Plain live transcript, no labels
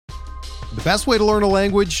The best way to learn a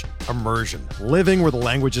language? Immersion. Living where the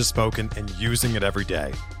language is spoken and using it every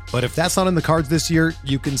day. But if that's not in the cards this year,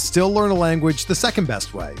 you can still learn a language the second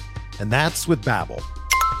best way, and that's with Babbel.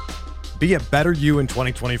 Be a better you in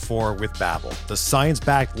 2024 with Babbel, the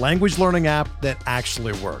science-backed language learning app that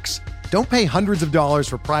actually works. Don't pay hundreds of dollars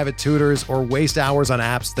for private tutors or waste hours on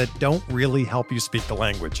apps that don't really help you speak the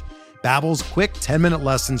language. Babbel's quick 10-minute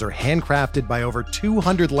lessons are handcrafted by over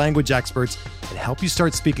 200 language experts and help you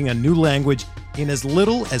start speaking a new language in as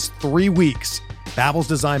little as 3 weeks. Babbel's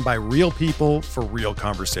designed by real people for real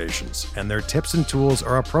conversations, and their tips and tools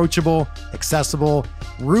are approachable, accessible,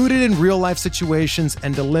 rooted in real-life situations,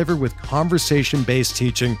 and delivered with conversation-based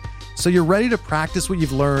teaching, so you're ready to practice what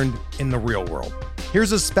you've learned in the real world.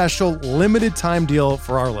 Here's a special limited-time deal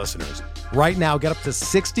for our listeners. Right now, get up to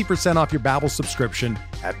 60% off your Babbel subscription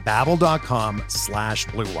at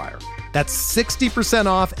babbel.com/Blue Wire. That's 60%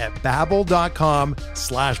 off at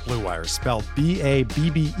babbel.com/Blue Wire, spelled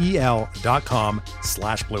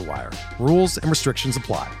BABBEL.com/Blue Wire. Rules and restrictions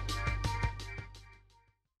apply.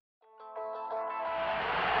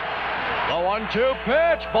 The 1-2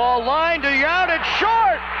 pitch, ball lined to Yount, it's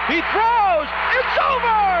short, he throws, it's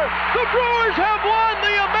over! The Brewers have won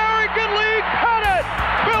the American League pennant!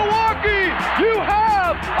 Milwaukee, you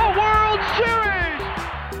have a World Series!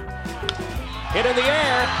 Hit in the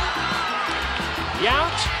air,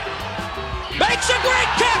 Yount makes a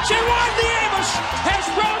great catch, and Juan Nieves has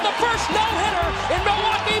thrown the first no-hitter in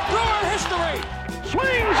Milwaukee Brewer history!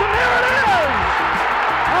 Swings, and there it is!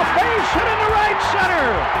 A base hit in the right center!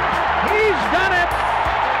 He's done it!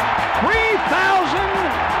 3,000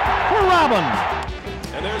 for Robin!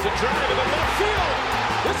 And there's a drive to the left field.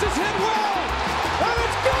 This is hit well, and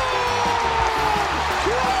it's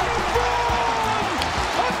gone! Robin Braun!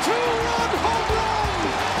 A two-run home run!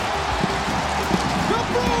 The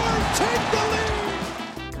Brewers take the lead!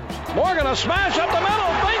 Morgan, a smash up the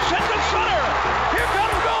middle, base hit to center! Here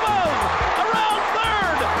comes Gomez! Around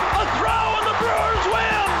third! A throw and the Brewers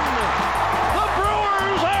win! The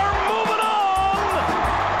Brewers are moving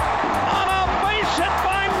on a base hit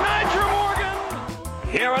by Nyjer Morgan!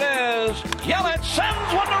 Here it is! Yelich sends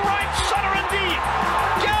one to right center and deep!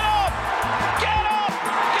 Get up! Get up!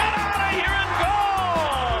 Get out of here and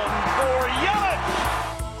gone for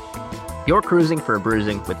Yelich! You're cruising for a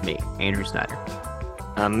bruising with me, Andrew Snyder.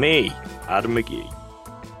 And me, Adam McGee.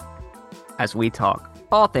 As we talk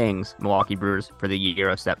all things Milwaukee Brewers for the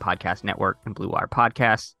Gyro Step Podcast Network and Blue Wire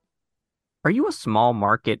Podcasts. Are you a small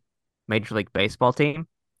market Major League Baseball team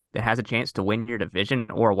that has a chance to win your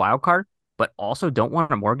division or a wild card, but also don't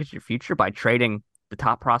want to mortgage your future by trading the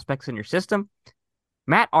top prospects in your system?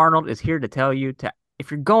 Matt Arnold is here to tell you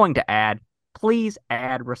if you're going to add, please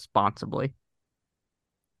add responsibly.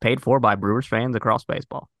 Paid for by Brewers fans across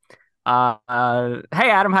baseball. Hey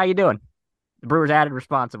Adam, how you doing? The Brewers added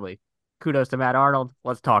responsibly. Kudos to Matt Arnold.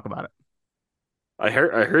 Let's talk about it. I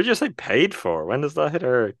heard you say paid for. When does that hit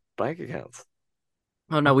our bank accounts?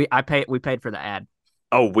 Oh no, we paid for the ad.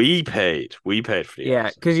 Oh, we paid for the Yeah,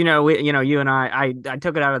 ad. because you and I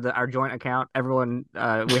took it out of our joint account. Everyone,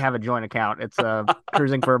 we have a joint account. It's a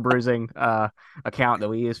cruising for a bruising account that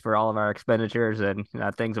we use for all of our expenditures and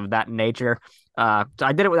things of that nature. So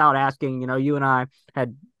I did it without asking. You and I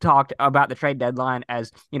had talked about the trade deadline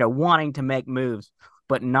as wanting to make moves,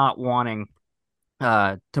 but not wanting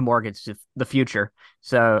to mortgage the future.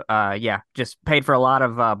 So just paid for a lot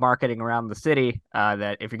of marketing around the city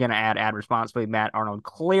that if you're going to add responsibly, Matt Arnold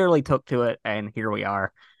clearly took to it, and here we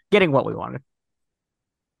are getting what we wanted.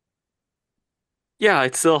 Yeah,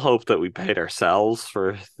 I'd still hope that we paid ourselves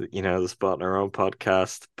for the spot in our own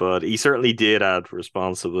podcast, but he certainly did add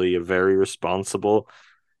responsibly, a very responsible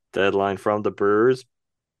deadline from the Brewers.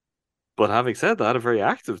 But having said that, a very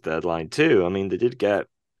active deadline too. I mean, they did get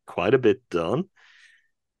quite a bit done.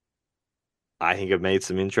 I think I've made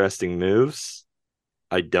some interesting moves.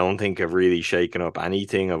 I don't think I've really shaken up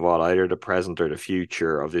anything of what either the present or the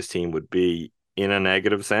future of this team would be in a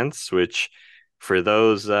negative sense, which for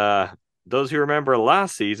those who remember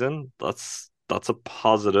last season, that's a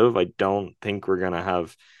positive. I don't think we're going to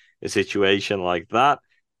have a situation like that.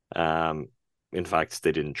 In fact,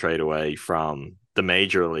 they didn't trade away from the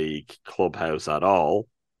Major League clubhouse at all.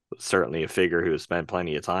 Certainly a figure who has spent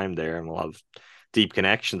plenty of time there and will have deep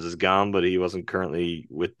connections is gone, but he wasn't currently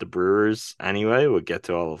with the Brewers anyway. We'll get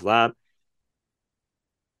to all of that.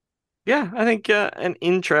 Yeah, I think an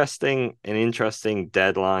interesting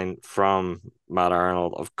deadline from Matt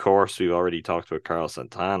Arnold. Of course, we've already talked about Carl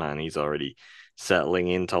Santana, and he's already settling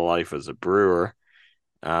into life as a Brewer.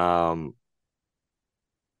 But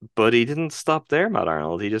he didn't stop there, Matt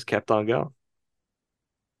Arnold. He just kept on going.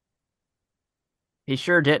 He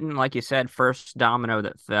sure didn't. Like you said, first domino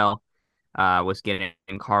that fell was getting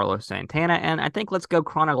Carlos Santana. And I think let's go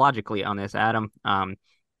chronologically on this, Adam.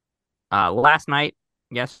 Last night,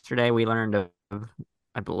 yesterday, we learned of,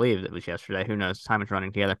 I believe it was yesterday. Who knows? Time is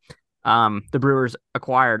running together. The Brewers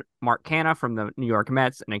acquired Mark Canha from the New York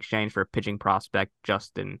Mets in exchange for pitching prospect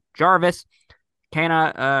Justin Jarvis.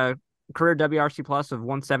 Canha, career WRC plus of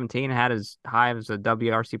 117, had as high as a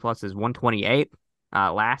WRC plus as 128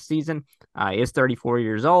 last season. He is 34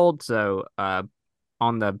 years old, so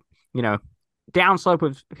on the downslope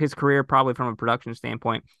of his career, probably from a production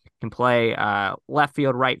standpoint, can play left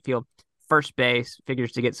field, right field, first base,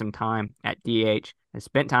 figures to get some time at DH, and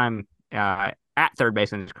spent time at third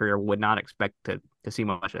base in his career. Would not expect to see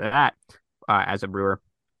much of that as a Brewer.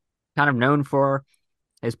 Kind of known for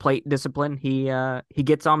his plate discipline. He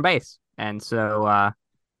gets on base, and so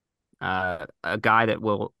a guy that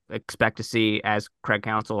we'll expect to see, as Craig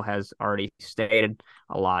Counsell has already stated,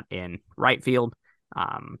 a lot in right field.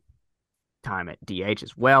 Time at DH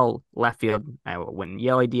as well, left field. When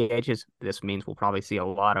Yelly DHs, this means we'll probably see a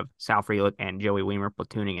lot of Sal Frelick and Joey Wiemer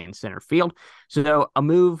platooning in center field. So a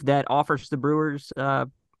move that offers the Brewers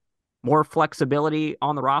more flexibility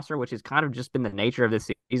on the roster, which has kind of just been the nature of this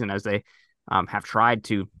season as they have tried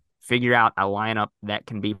to figure out a lineup that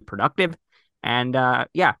can be productive. And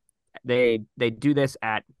they do this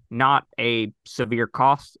at not a severe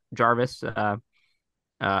cost. Jarvis,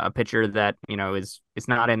 a pitcher that is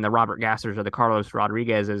not in the Robert Gassers or the Carlos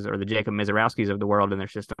Rodriguez's or the Jacob Mizorowskis of the world in their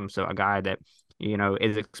system. So a guy that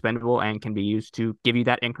is expendable and can be used to give you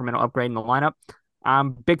that incremental upgrade in the lineup.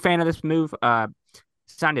 I'm big fan of this move.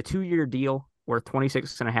 Signed a 2-year deal worth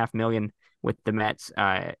 $26.5 million with the Mets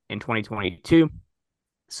in 2022.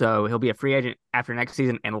 So he'll be a free agent after next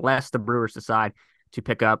season unless the Brewers decide to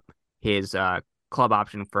pick up his club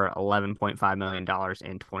option for $11.5 million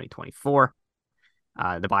in 2024.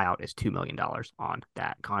 The buyout is $2 million on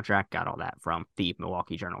that contract. Got all that from the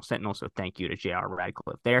Milwaukee Journal Sentinel. So thank you to J.R.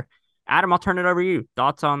 Radcliffe there. Adam, I'll turn it over to you.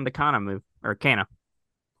 Thoughts on the Canha move or Canha?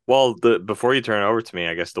 Well, before you turn it over to me,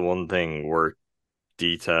 I guess the one thing we're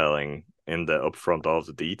detailing in the upfront of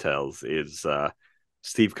the details is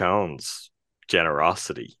Steve Cohen's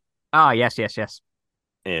generosity. Oh, yes.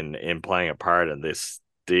 In playing a part in this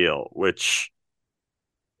deal, which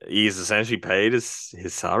he's essentially paid his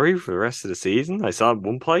salary for the rest of the season. I saw in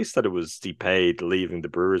one place that he paid leaving the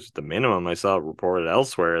Brewers with the minimum. I saw it reported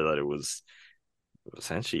elsewhere that it was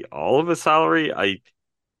essentially all of his salary.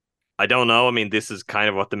 I don't know. I mean, this is kind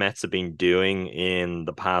of what the Mets have been doing in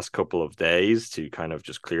the past couple of days to kind of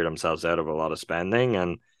just clear themselves out of a lot of spending.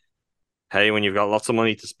 And hey, when you've got lots of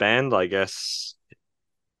money to spend, I guess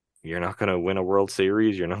you're not going to win a World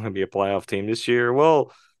Series. You're not going to be a playoff team this year.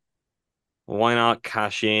 Well, why not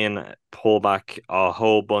cash in, pull back a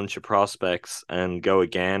whole bunch of prospects and go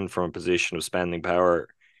again from a position of spending power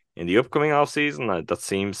in the upcoming offseason? That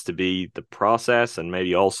seems to be the process, and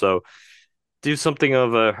maybe also do something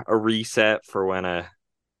of a reset for when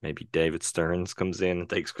maybe David Stearns comes in and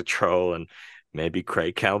takes control, and maybe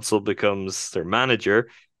Craig Counsell becomes their manager.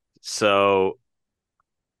 So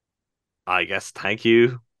I guess thank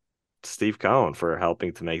you, Steve Cohen, for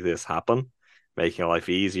helping to make this happen, making life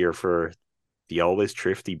easier for the always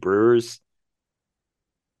thrifty Brewers.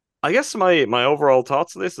 I guess my overall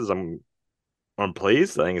thoughts of this is I'm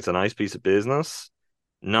pleased. I think it's a nice piece of business.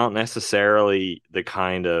 Not necessarily the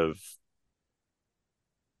kind of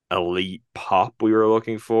elite pop we were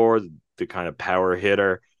looking for, the kind of power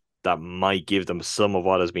hitter that might give them some of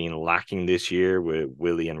what has been lacking this year with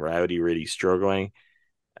Willie and Rowdy really struggling.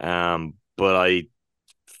 But I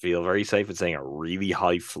feel very safe in saying a really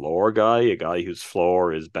high floor guy, a guy whose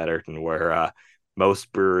floor is better than where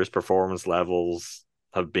most Brewers' performance levels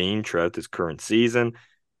have been throughout this current season.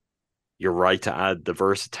 You're right to add the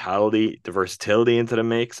versatility into the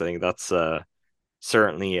mix. I think that's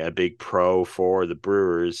certainly a big pro for the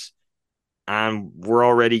Brewers. And we're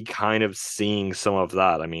already kind of seeing some of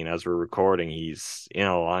that. I mean, as we're recording, he's in a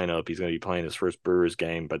lineup. He's going to be playing his first Brewers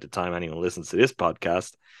game by the time anyone listens to this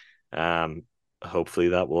podcast. Hopefully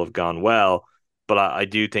that will have gone well. But I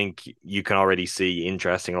do think you can already see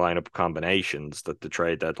interesting lineup combinations that the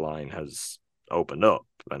trade deadline has opened up.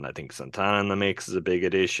 And I think Santana in the mix is a big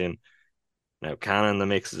addition. Now Canha in the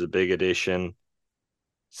mix is a big addition.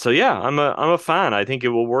 So yeah, I'm a fan. I think it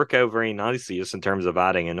will work out very nicely just in terms of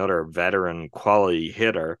adding another veteran quality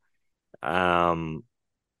hitter. And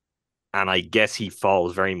I guess he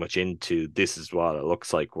falls very much into this is what it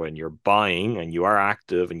looks like when you're buying and you are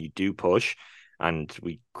active and you do push. And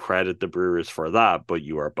we credit the Brewers for that, but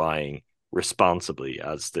you are buying responsibly,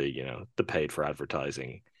 as the paid for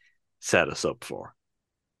advertising set us up for.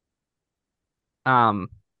 Um,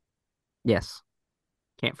 yes,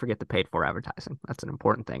 can't forget the paid for advertising. That's an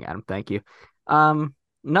important thing, Adam. Thank you.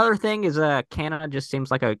 Another thing is Canha just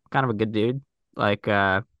seems like a kind of a good dude. Like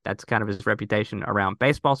that's kind of his reputation around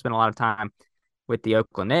baseball. Spent a lot of time with the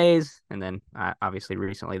Oakland A's, and then obviously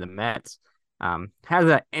recently the Mets. Has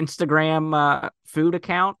an Instagram food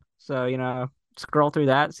account, so scroll through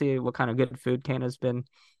that, see what kind of good food Canha's been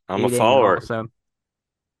I'm a eating, and follower. also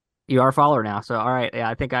you are a follower now. So all right, yeah,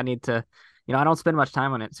 I think I need to. I don't spend much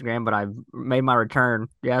time on Instagram, but I made my return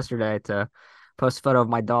yesterday to post a photo of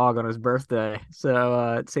my dog on his birthday.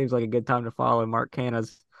 So it seems like a good time to follow Mark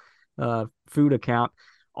Canha's food account.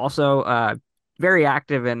 Also, very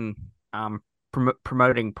active in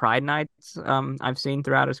promoting Pride Nights. I've seen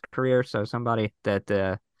throughout his career. So somebody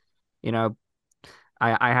that you know,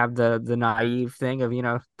 I have the naive thing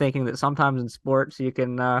of thinking that sometimes in sports you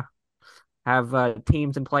can have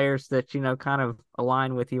teams and players that kind of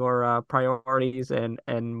align with your priorities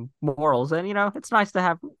and morals, and it's nice to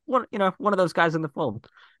have one of those guys in the fold.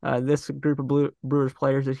 This group of Brewers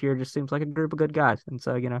players this year just seems like a group of good guys, and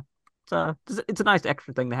so it's a nice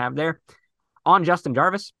extra thing to have there. On Justin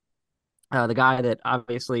Jarvis, the guy that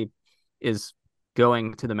obviously is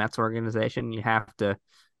going to the Mets organization, you have to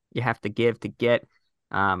give to get.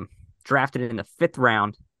 Um, Drafted in the fifth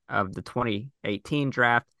round of the 2018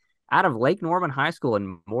 draft out of Lake Norman High School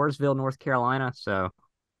in Mooresville, North Carolina. So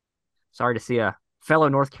sorry to see a fellow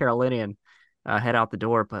North Carolinian head out the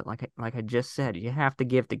door, but like I just said, you have to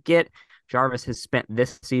give to get. Jarvis has spent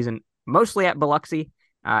this season mostly at Biloxi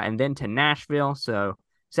and then to Nashville. So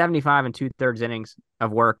 75 and 2/3 innings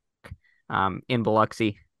of work in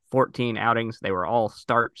Biloxi, 14 outings. They were all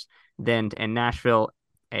starts. Then in Nashville,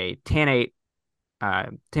 a 10.80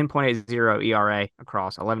 ERA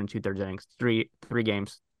across 11 and 2/3 innings, three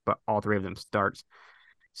games, but all three of them starts.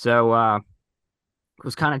 So it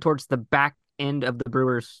was kind of towards the back end of the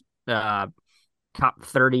Brewers' top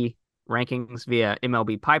 30 rankings via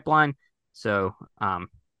MLB Pipeline. So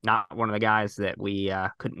not one of the guys that we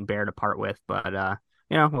couldn't bear to part with, but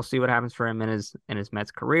we'll see what happens for him in his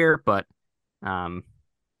Mets career. But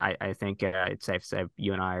I think it's safe to say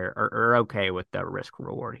you and I are okay with the risk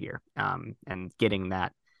reward here, and getting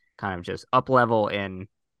that kind of just up level and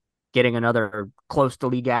getting another close to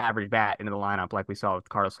league average bat into the lineup, like we saw with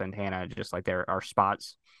Carlos Santana. Just like there are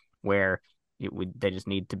spots where they just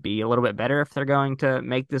need to be a little bit better if they're going to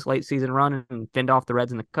make this late season run and fend off the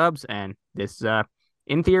Reds and the Cubs. And this,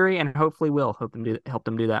 in theory, and hopefully will help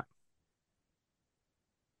them do that.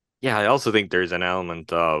 Yeah, I also think there's an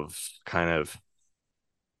element of kind of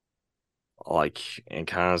like in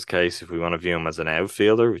Canha's case, if we want to view him as an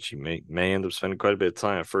outfielder, which he may end up spending quite a bit of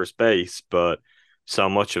time at first base, but so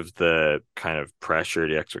much of the kind of pressure,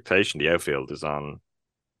 the expectation, the outfield is on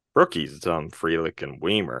rookies. It's on Frelick and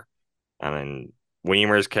Weimer. And in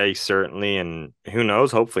Weimer's case, certainly, and who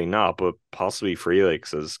knows, hopefully not, but possibly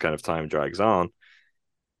Frelick's as kind of time drags on.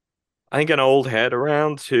 I think an old head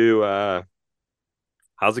around who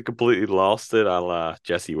hasn't completely lost it, a la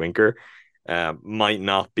Jesse Winker, might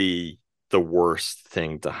not be the worst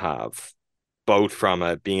thing to have, both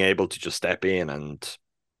from being able to just step in and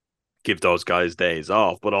give those guys days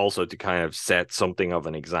off, but also to kind of set something of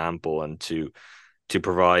an example and to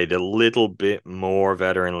provide a little bit more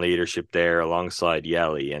veteran leadership there alongside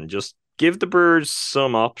Yelly and just give the Brewers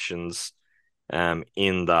some options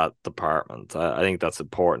in that department. I think that's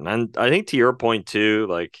important. And I think to your point too,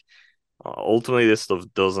 like ultimately this stuff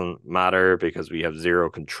doesn't matter because we have zero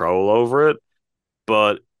control over it,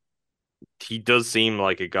 but he does seem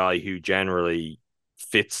like a guy who generally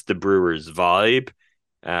fits the Brewers vibe.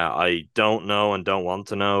 I don't know and don't want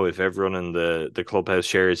to know if everyone in the clubhouse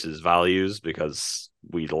shares his values because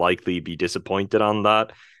we'd likely be disappointed on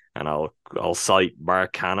that. And I'll cite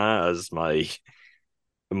Mark Canha as my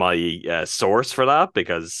source for that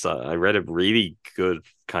because I read a really good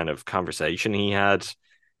kind of conversation he had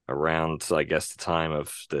around, I guess, the time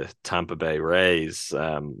of the Tampa Bay Rays,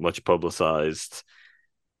 much publicized,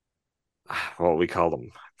 what we call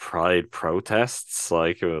them, pride protests,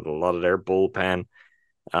 like with a lot of their bullpen.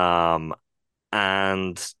 Um,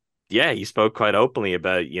 and yeah, he spoke quite openly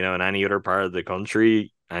about, in any other part of the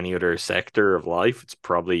country, any other sector of life, it's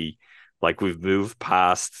probably like we've moved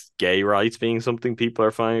past gay rights being something people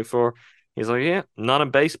are fighting for. He's like, yeah, not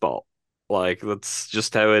in baseball. Like, that's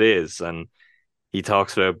just how it is. And he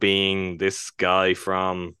talks about being this guy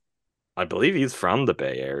from, I believe he's from the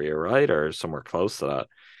Bay Area, right? Or somewhere close to that.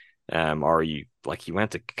 Or he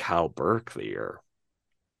went to Cal Berkeley or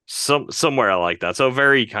somewhere like that. So a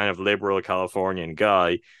very kind of liberal Californian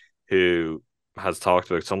guy who has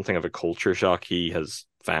talked about something of a culture shock he has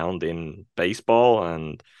found in baseball.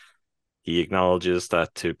 And He acknowledges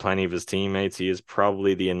that to plenty of his teammates, he is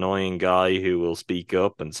probably the annoying guy who will speak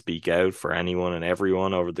up and speak out for anyone and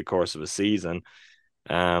everyone over the course of a season.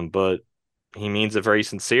 But he means it very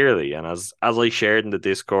sincerely. And as I shared in the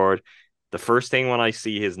Discord, the first thing when I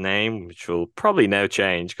see his name, which will probably now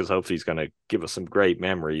change because hopefully he's going to give us some great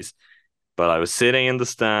memories, but I was sitting in the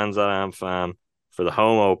stands at AmFam for the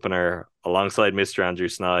home opener alongside Mr. Andrew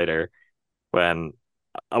Snyder when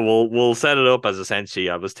we'll set it up as essentially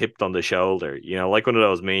I was tipped on the shoulder, like one of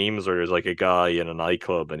those memes where there's like a guy in a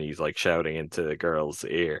nightclub and he's like shouting into a girl's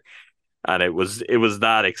ear. And it was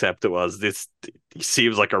that, except it was this. He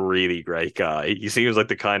seems like a really great guy. He seems like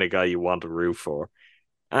the kind of guy you want to root for,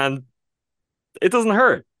 and it doesn't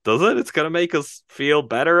hurt, does it? It's gonna make us feel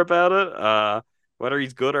better about it. Whether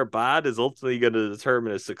he's good or bad is ultimately going to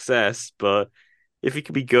determine his success. But if he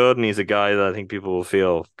can be good and he's a guy that I think people will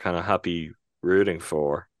feel kind of happy rooting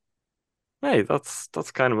for, hey, that's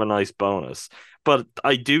kind of a nice bonus. But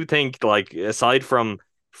I do think, like, aside from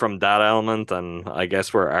that element, and I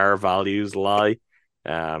guess where our values lie,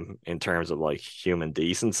 in terms of like human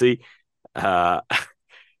decency, uh,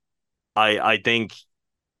 I think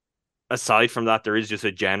aside from that, there is just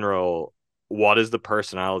a general, what is the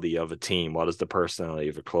personality of a team? What is the personality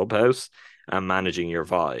of a clubhouse? And managing your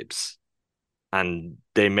vibes. And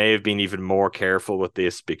they may have been even more careful with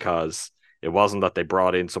this because it wasn't that they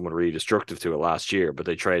brought in someone really destructive to it last year, but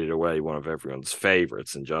they traded away one of everyone's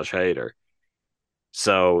favorites in Josh Hader.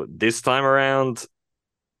 So this time around,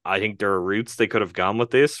 I think there are routes they could have gone with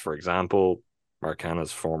this. For example, Mark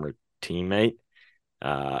Canha's former teammate,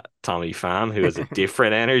 Tommy Pham, who has a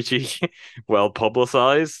different energy, well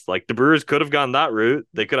publicized. Like the Brewers could have gone that route.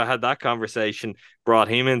 They could have had that conversation, brought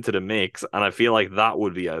him into the mix, and I feel like that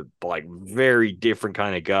would be a like very different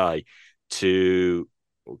kind of guy to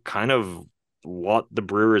kind of what the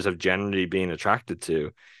Brewers have generally been attracted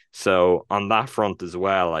to. So on that front as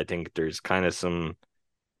well, I think there's kind of some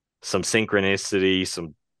synchronicity,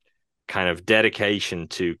 some kind of dedication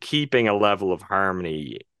to keeping a level of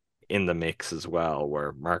harmony in the mix as well,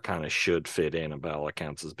 where Mark Canha should fit in and by all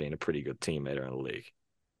accounts as being a pretty good teammate in the league.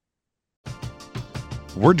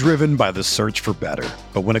 We're driven by the search for better.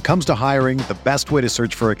 But when it comes to hiring, the best way to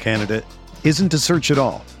search for a candidate isn't to search at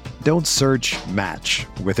all. Don't search, match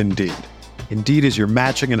with Indeed. Indeed is your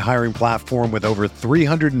matching and hiring platform with over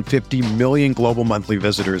 350 million global monthly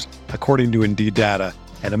visitors, according to Indeed data,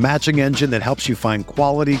 and a matching engine that helps you find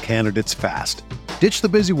quality candidates fast. Ditch the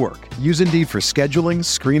busy work. Use Indeed for scheduling,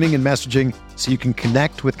 screening, and messaging so you can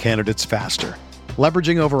connect with candidates faster.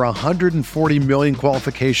 Leveraging over 140 million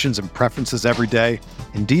qualifications and preferences every day,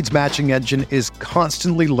 Indeed's matching engine is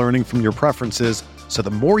constantly learning from your preferences, so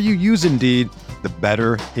the more you use Indeed, the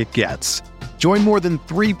better it gets. Join more than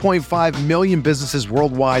 3.5 million businesses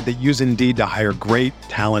worldwide that use Indeed to hire great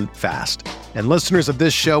talent fast. And listeners of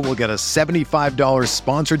this show will get a $75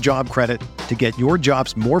 sponsored job credit to get your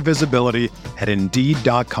jobs more visibility at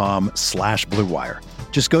Indeed.com/Blue Wire.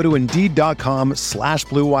 Just go to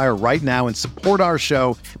Indeed.com/Blue Wire right now and support our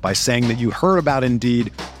show by saying that you heard about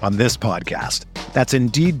Indeed on this podcast. That's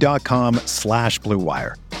Indeed.com/Blue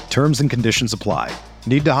Wire. Terms and conditions apply.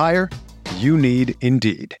 Need to hire? You need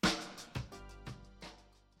Indeed.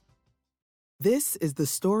 This is the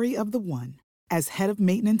story of the one. As head of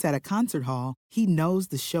maintenance at a concert hall, he knows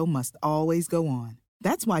the show must always go on.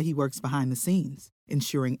 That's why he works behind the scenes,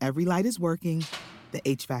 ensuring every light is working, the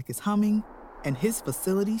HVAC is humming, and his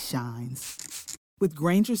facility shines. With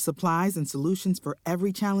Grainger's supplies and solutions for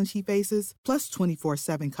every challenge he faces, plus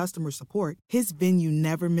 24/7 customer support, his venue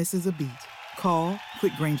never misses a beat. Call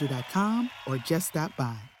quickgrainger.com or just stop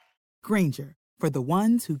by. Grainger, for the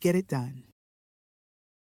ones who get it done.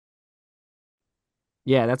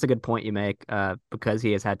 Yeah, that's a good point you make. Because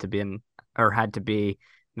he has had to be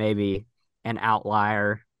maybe an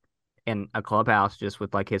outlier in a clubhouse just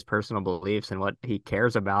with like his personal beliefs and what he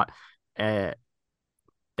cares about. That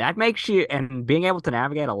makes you, and being able to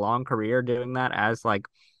navigate a long career doing that as like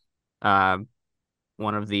one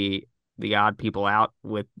of the odd people out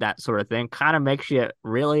with that sort of thing kind of makes you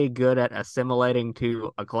really good at assimilating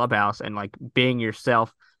to a clubhouse and like being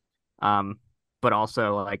yourself. But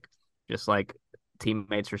also like just like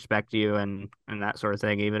teammates respect you and that sort of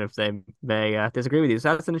thing, even if they may disagree with you.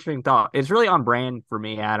 So that's an interesting thought. It's really on brand for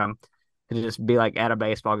me, Adam, to just be like at a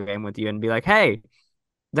baseball game with you and be like, hey,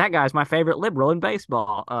 that guy's my favorite liberal in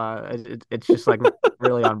baseball. It's just like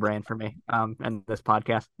really on brand for me and this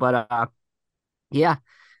podcast. But yeah,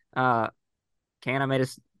 Canha made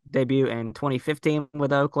his debut in 2015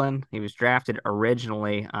 with Oakland. He was drafted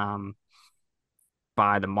originally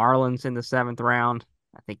by the Marlins in the 7th round.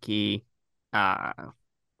 I think he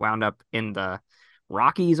wound up in the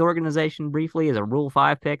Rockies organization briefly as a Rule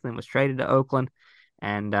 5 pick, then was traded to Oakland,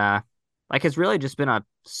 and has really just been a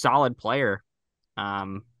solid player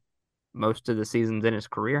most of the seasons in his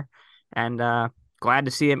career, and glad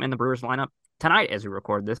to see him in the Brewers lineup tonight as we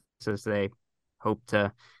record this, as they hope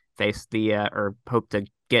to face hope to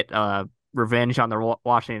get revenge on the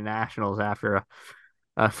Washington Nationals after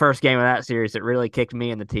a first game of that series that really kicked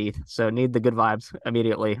me in the teeth. So need the good vibes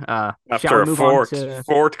immediately. After a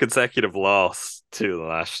fourth consecutive loss to the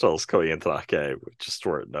Nationals coming into that game, which is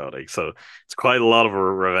worth noting. So it's quite a lot of a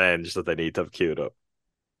revenge that they need to have queued up.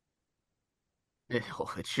 It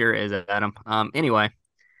sure is, Adam. Anyway,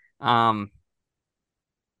 moving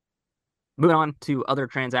on to other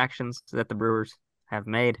transactions that the Brewers have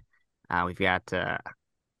made. We've got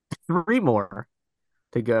 3 more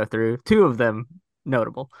to go through, 2 of them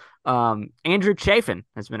notable. Andrew Chafin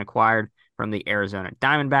has been acquired from the Arizona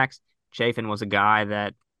Diamondbacks. Chafin was a guy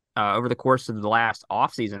that over the course of the last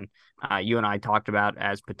offseason, you and I talked about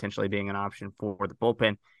as potentially being an option for the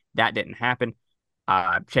bullpen. That didn't happen.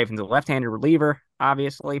 Chafin's a left-handed reliever,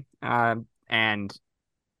 obviously, and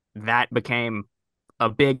that became a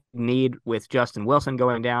big need with Justin Wilson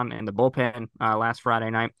going down in the bullpen last Friday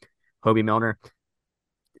night. Hobie Milner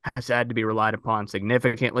has had to be relied upon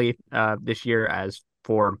significantly this year, as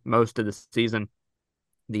for most of the season,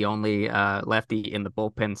 the only lefty in the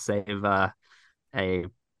bullpen save a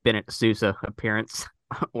Bennett Sousa appearance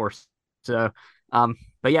or so.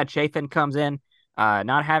 But yeah, Chafin comes in,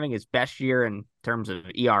 not having his best year in terms of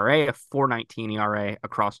ERA, a 4.19 ERA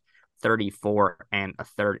across 34 and a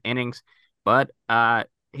third innings, but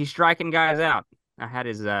he's striking guys out. I had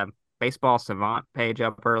his Baseball Savant page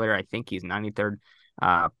up earlier. I think he's 93rd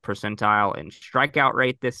percentile in strikeout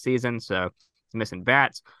rate this season, so he's missing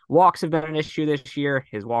bats. Walks have been an issue this year.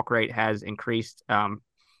 His walk rate has increased from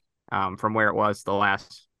where it was the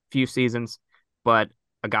last few seasons, but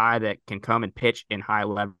a guy that can come and pitch in high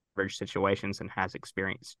leverage situations and has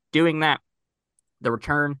experience doing that. The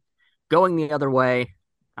return going the other way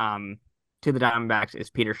to the Diamondbacks is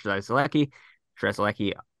Peter Strzelecki.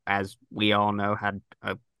 Strzelecki, as we all know, had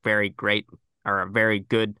a very good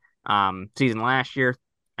season last year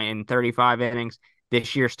in 35 innings.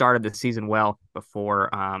 This year started the season well before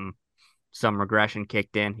some regression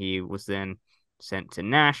kicked in. He was then sent to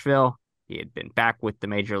Nashville. He had been back with the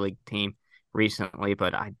major league team recently,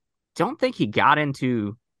 but I don't think he got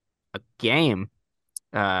into a game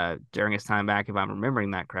during his time back, if I'm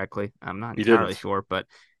remembering that correctly. I'm not entirely sure, but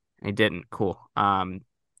he didn't. Cool.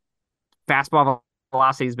 Fastball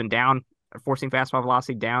velocity has been down, forcing fastball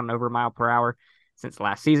velocity down over a mile per hour since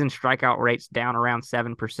last season. Strikeout rates down around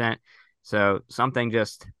 7%. So something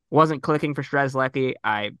just wasn't clicking for Strzelecki.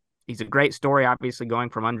 He's a great story, obviously, going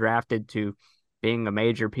from undrafted to being a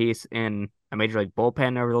major piece in a major league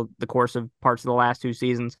bullpen over the course of parts of the last 2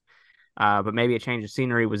 seasons. But maybe a change of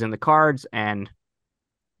scenery was in the cards, and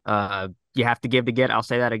you have to give to get. I'll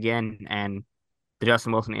say that again. And the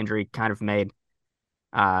Justin Wilson injury kind of made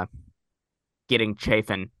getting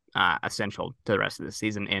Chafin essential to the rest of the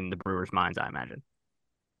season in the Brewers' minds, I imagine.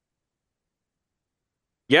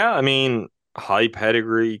 Yeah, I mean, high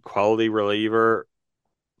pedigree, quality reliever,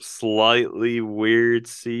 slightly weird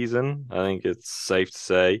season, I think it's safe to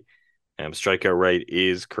say. Strikeout rate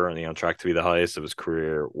is currently on track to be the highest of his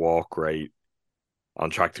career. Walk rate on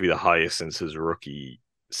track to be the highest since his rookie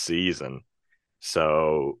season.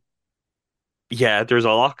 So, yeah, there's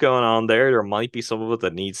a lot going on there. There might be some of it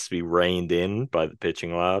that needs to be reined in by the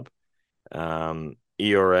pitching lab.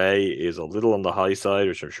 ERA is a little on the high side,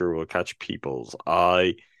 which I'm sure will catch people's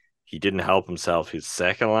eye. He didn't help himself his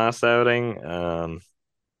second last outing.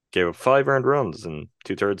 Gave up 5 earned runs in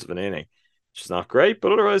 2/3 of an inning, which is not great,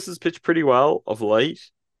 but otherwise has pitched pretty well of late.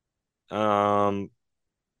 I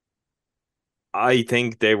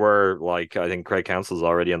think Craig Counsell's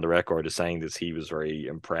already on the record as saying this. He was very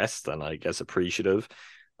impressed and I guess appreciative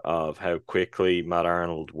of how quickly Matt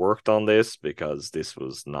Arnold worked on this, because this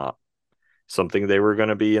was not something they were going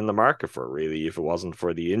to be in the market for, really, if it wasn't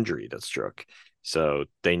for the injury that struck. So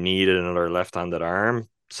they needed another left-handed arm,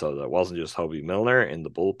 so that wasn't just Hobie Milner in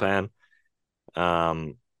the bullpen.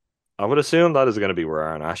 I would assume that is going to be where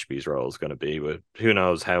Aaron Ashby's role is going to be, but who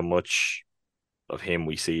knows how much of him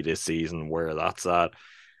we see this season, where that's at.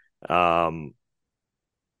 And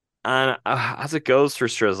as it goes for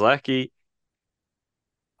Strzelecki,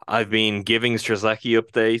 I've been giving Strzelecki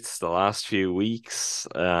updates the last few weeks.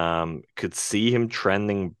 Could see him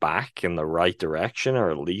trending back in the right direction, or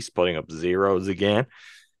at least putting up zeros again.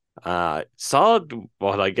 Saw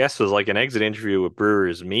what I guess was like an exit interview with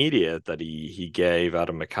Brewers media that he gave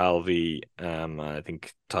Adam McCalvey, I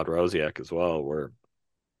think Todd Rosiak as well, where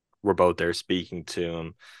were both there speaking to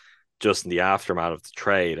him just in the aftermath of the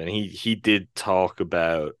trade, and he did talk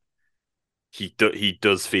about he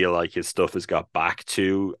does feel like his stuff has got back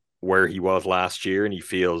to where he was last year, and he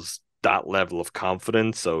feels that level of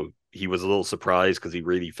confidence. So he was a little surprised because he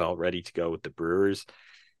really felt ready to go with the Brewers.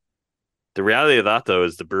 The reality of that, though,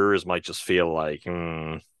 is the Brewers might just feel like,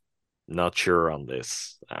 not sure on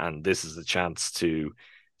this, and this is a chance to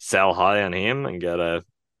sell high on him and get a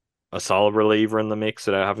solid reliever in the mix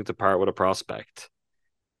without having to part with a prospect.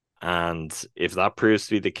 And if that proves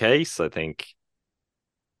to be the case, I think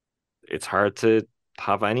it's hard to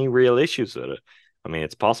have any real issues with it. I mean,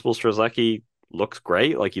 it's possible Strzelecki looks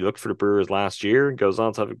great, like he looked for the Brewers last year and goes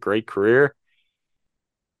on to have a great career.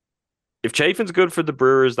 If Chafin's good for the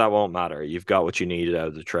Brewers, that won't matter. You've got what you needed out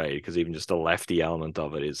of the trade, because even just the lefty element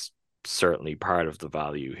of it is certainly part of the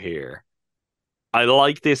value here. I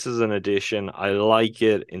like this as an addition. I like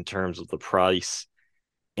it in terms of the price.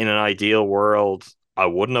 In an ideal world, I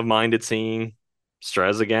wouldn't have minded seeing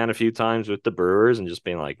Strez again a few times with the Brewers and just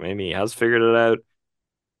being like, maybe he has figured it out.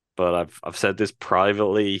 But I've said this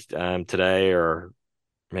privately today, or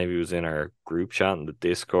maybe it was in our group chat in the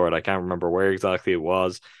Discord. I can't remember where exactly it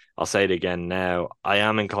was. I'll say it again now. I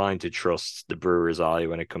am inclined to trust the Brewers' eye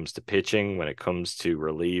when it comes to pitching, when it comes to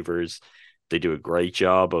relievers. They do a great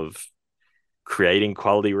job of creating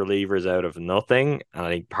quality relievers out of nothing. And I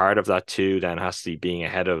think part of that too then has to be being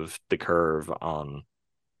ahead of the curve on,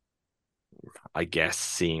 I guess,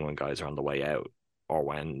 seeing when guys are on the way out, or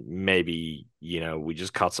when maybe, we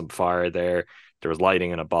just caught some fire there. There was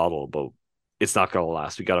lighting in a bottle, but it's not going to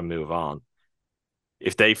last. We got to move on.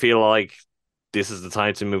 If they feel like this is the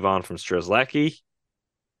time to move on from Strzelecki,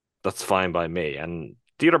 that's fine by me. And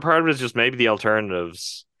the other part of it is just maybe the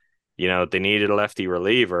alternatives. They needed a lefty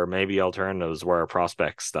reliever. Maybe alternatives were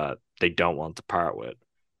prospects that they don't want to part with.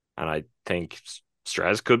 And I think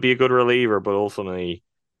Strez could be a good reliever, but ultimately,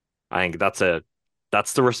 I think that's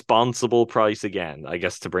the responsible price again. I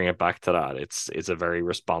guess to bring it back to that, it's a very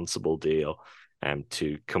responsible deal,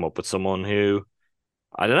 to come up with someone who,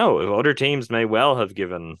 I don't know, other teams may well have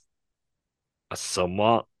given a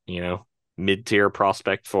somewhat, mid-tier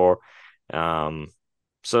prospect for.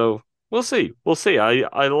 So we'll see. We'll see.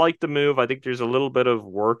 I like the move. I think there's a little bit of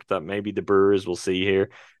work that maybe the Brewers will see here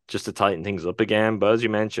just to tighten things up again. But as you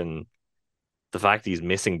mentioned, the fact he's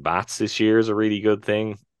missing bats this year is a really good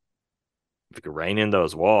thing. If he could rein in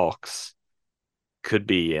those walks, could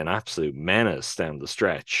be an absolute menace down the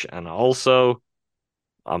stretch. And also,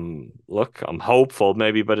 I'm hopeful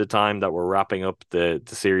maybe by the time that we're wrapping up the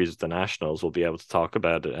series with the Nationals, we'll be able to talk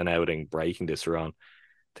about an outing breaking this run.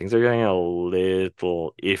 Things are getting a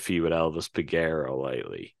little iffy with Elvis Peguero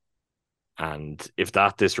lately. And if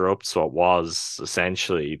that disrupts what was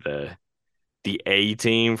essentially the A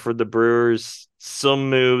team for the Brewers,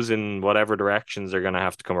 some moves in whatever directions are going to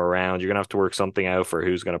have to come around. You're going to have to work something out for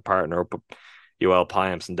who's going to partner up with Yoel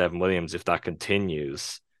Payamps and Devin Williams if that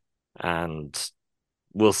continues. And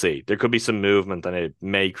we'll see. There could be some movement, and it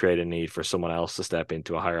may create a need for someone else to step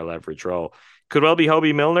into a higher leverage role. Could well be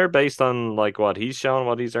Hobie Milner based on like what he's shown,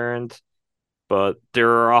 what he's earned. But there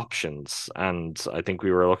are options, and I think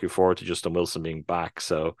we were looking forward to Justin Wilson being back.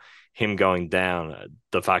 So him going down,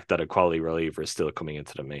 the fact that a quality reliever is still coming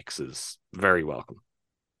into the mix is very welcome.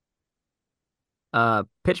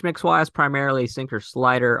 Pitch mix wise, primarily sinker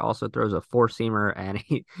slider, also throws a four-seamer, and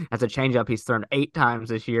he has a changeup he's thrown 8 times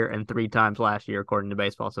this year and 3 times last year, according to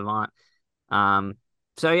Baseball Savant.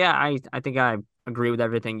 So yeah, I think I agree with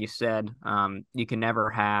everything you said. You can never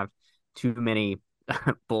have too many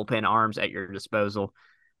bullpen arms at your disposal.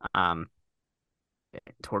 Going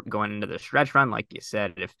into the stretch run, like you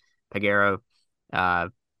said, if Peguero,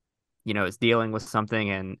 is dealing with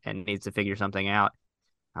something and needs to figure something out,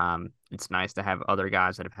 it's nice to have other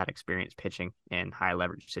guys that have had experience pitching in high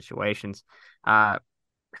leverage situations.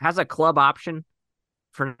 Has a club option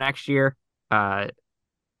for next year,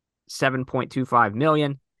 $7.25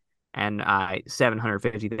 million and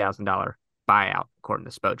 $750,000 buyout, according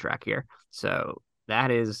to Spotrac here. So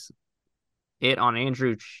that is it on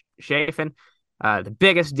Andrew Chafin. The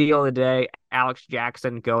biggest deal of the day, Alex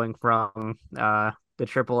Jackson going from the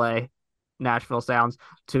AAA Nashville Sounds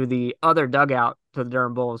to the other dugout to the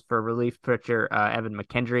Durham Bulls for relief pitcher Evan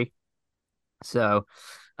McKendry. So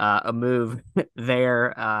a move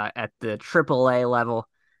there at the AAA level.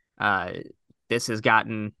 This has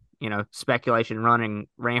gotten speculation running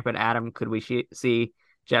rampant. Adam, could we see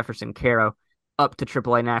Jefferson Caro up to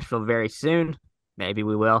AAA Nashville very soon? Maybe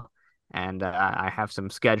we will. And I have some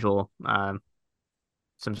schedule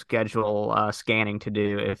scanning to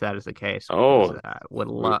do if that is the case. Oh,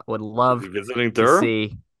 would love visiting to Durham?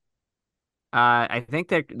 see. I think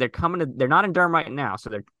they're coming to. They're not in Durham right now, so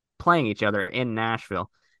they're playing each other in Nashville.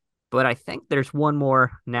 But I think there's one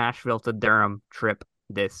more Nashville to Durham trip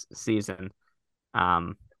this season.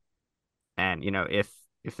 Um, and if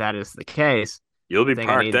that is the case, You'll I be think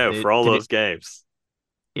I parked need out for all to do, those games.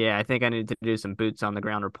 yeah, I think I need to do some boots on the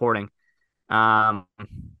ground reporting. Um,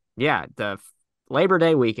 yeah, the Labor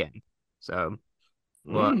Day weekend. So,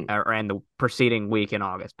 well, Mm. and the preceding week in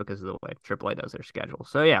August because of the way AAA does their schedule.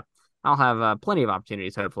 So yeah, I'll have plenty of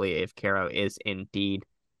opportunities. Hopefully, if Caro is indeed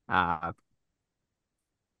uh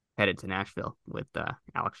headed to Nashville with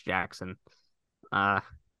Alex Jackson, uh,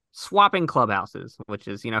 swapping clubhouses, which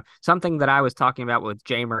is something that I was talking about with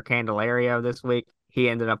Jamer Candelario this week. He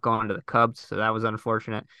ended up going to the Cubs, so that was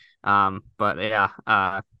unfortunate. But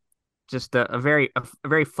yeah, just a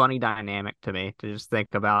very funny dynamic to me to just think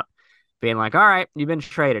about being like, all right, you've been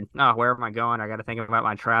traded. Oh, where am I going? I got to think about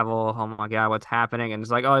my travel. Oh my God, what's happening? And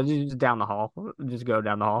it's like, oh, just down the hall. Just go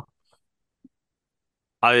down the hall.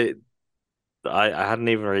 I I hadn't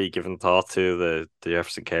even really given thought to the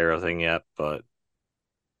Jefferson Carroll thing yet, but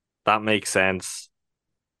that makes sense.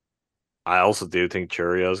 I also do think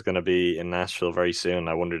Churio is going to be in Nashville very soon.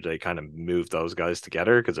 I wonder they kind of move those guys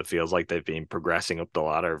together because it feels like they've been progressing up the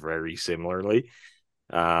ladder very similarly.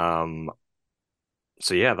 Um,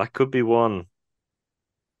 so yeah, that could be one.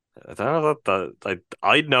 I don't know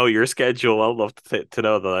I'd know your schedule. I'd love to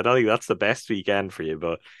know that. I don't think that's the best weekend for you,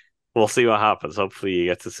 but we'll see what happens. Hopefully, you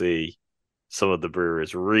get to see some of the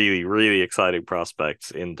Brewers' really, really exciting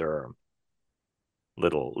prospects in Durham.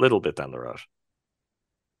 Little bit down the road.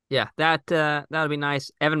 Yeah, that would be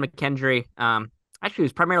nice. Evan McKendry, actually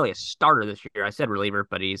was primarily a starter this year. I said reliever,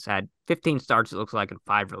 but he's had 15 starts, it looks like, in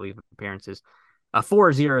 5 relief appearances. A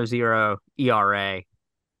 4.00 ERA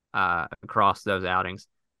across those outings.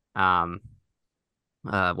 Um,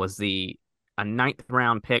 was a ninth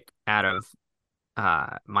round pick out of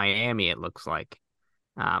Miami, it looks like.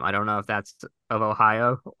 I don't know if that's of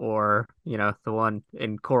Ohio or the one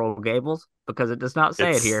in Coral Gables because it does not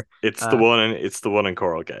say it here. Uh, It's the one in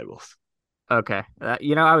Coral Gables. okay,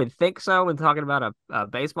 I would think so when talking about a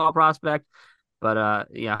baseball prospect, but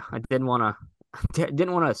yeah, I didn't want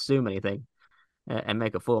to assume anything and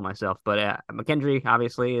make a fool of myself. But McKendry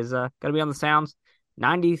obviously is going to be on the Sounds.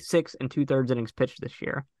 96 and 2/3 innings pitched this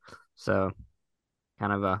year, so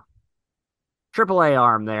kind of a AAA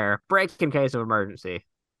arm there. Break in case of emergency.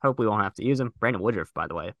 Hope we won't have to use him. Brandon Woodruff, by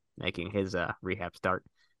the way, making his rehab start.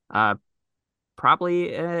 Uh,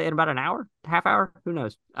 Probably in about an hour, half hour. Who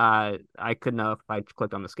knows? I could know if I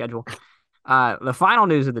clicked on the schedule. The final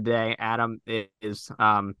news of the day, Adam, is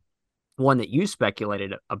one that you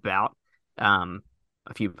speculated about a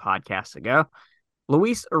few podcasts ago.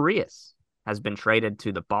 Luis Urias has been traded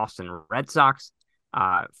to the Boston Red Sox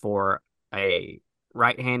for a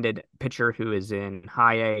right-handed pitcher who is in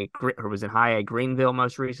High A Greenville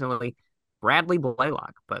most recently, Bradley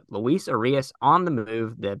Blalock. But Luis Urias on the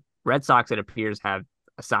move. The Red Sox, it appears, have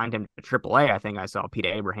assigned him to AAA. I think I saw Pete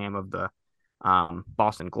Abraham of the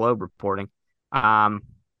Boston Globe reporting.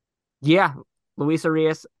 Yeah, Luis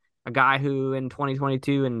Urias, a guy who in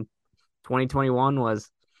 2022 and 2021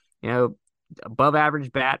 was, above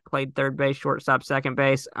average bat, played third base, shortstop, second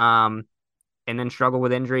base, and then struggled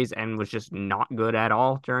with injuries and was just not good at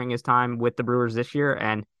all during his time with the Brewers this year.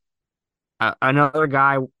 And another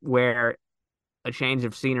guy where a change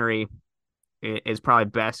of scenery is probably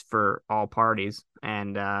best for all parties.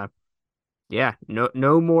 And yeah,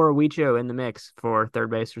 no more Weicho in the mix for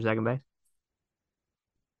third base or second base.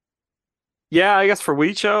 Yeah, I guess for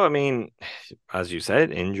Weicho, I mean, as you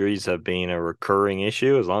said, injuries have been a recurring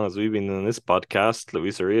issue. As long as we've been in this podcast,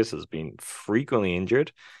 Luis Urias has been frequently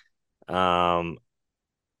injured. There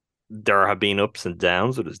have been ups and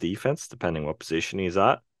downs with his defense, depending what position he's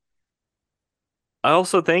at. I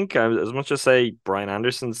also think, as much as say Brian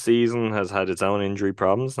Anderson's season has had its own injury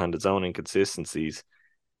problems and its own inconsistencies,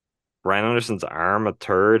 Brian Anderson's arm at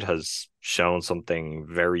third has shown something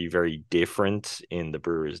very, very different in the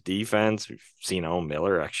Brewers' defense. We've seen Owen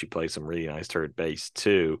Miller actually play some really nice third base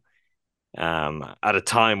too. At a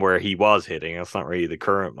time where he was hitting, that's not really the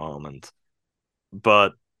current moment.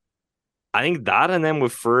 But I think that, and then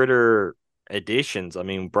with further additions, I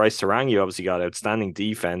mean, Bryce Sarangi obviously got outstanding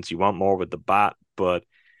defense. You want more with the bat, but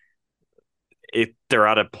they're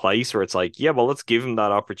at a place where it's like, yeah, well, let's give him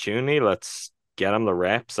that opportunity. Let's get him the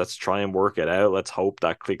reps. Let's try and work it out. Let's hope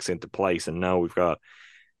that clicks into place. And now we've got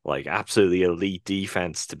like absolutely elite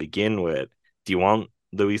defense to begin with. Do you want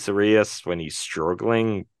Luis Urias when he's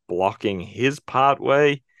struggling, blocking his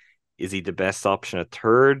pathway? Is he the best option at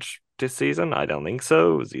third this season? I don't think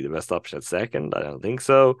so. Is he the best option at second? I don't think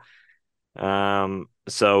so.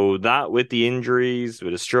 So that with the injuries,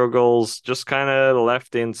 with the struggles, just kind of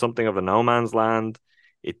left in something of a no man's land.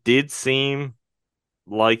 It did seem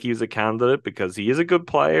like he's a candidate because he is a good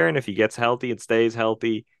player, and if he gets healthy and stays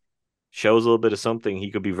healthy, shows a little bit of something,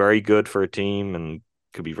 he could be very good for a team and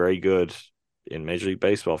could be very good in Major League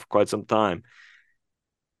Baseball for quite some time.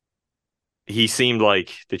 He seemed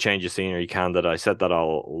like the change of scenery candidate. I said that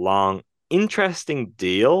all along. Interesting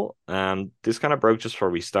deal. This kind of broke just before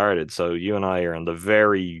we started. So you and I are on the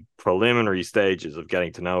very preliminary stages of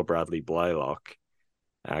getting to know Bradley Blalock.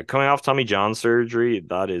 Coming off Tommy John surgery,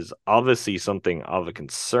 that is obviously something of a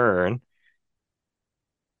concern.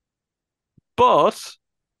 But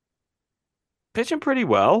pitching pretty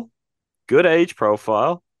well. Good age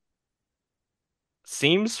profile.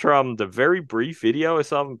 Seems from the very brief video I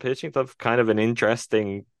saw of him pitching to have kind of an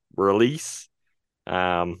interesting release.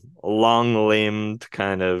 Long-limbed,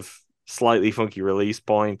 kind of slightly funky release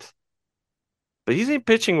point. But he's been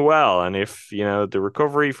pitching well, and if, the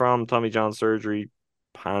recovery from Tommy John surgery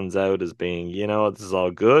pans out as being, this is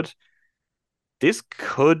all good, this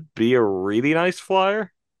could be a really nice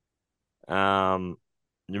flyer.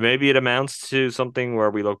 Maybe it amounts to something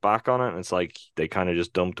where we look back on it and it's like they kind of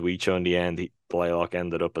just dumped Weicho in the end. Blalock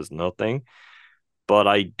ended up as nothing. But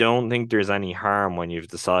I don't think there's any harm when you've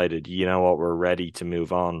decided, you know what, we're ready to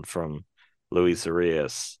move on from Luis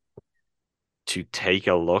Urias, to take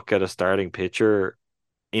a look at a starting pitcher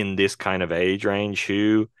in this kind of age range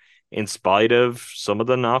who, in spite of some of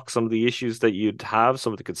the knocks, some of the issues that you'd have,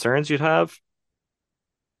 some of the concerns you'd have,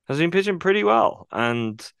 has been pitching pretty well.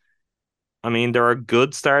 And I mean, there are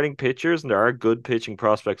good starting pitchers and there are good pitching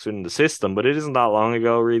prospects in the system, but it isn't that long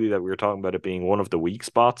ago, really, that we were talking about it being one of the weak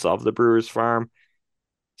spots of the Brewers farm.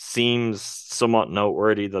 Seems somewhat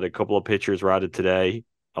noteworthy that a couple of pitchers were added today,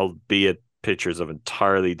 albeit pitchers of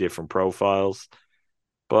entirely different profiles.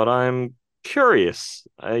 But I'm curious.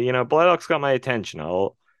 Blalock's got my attention.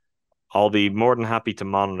 I'll be more than happy to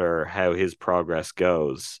monitor how his progress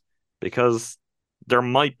goes because there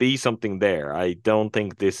might be something there. I don't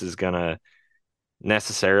think this is gonna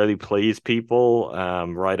necessarily please people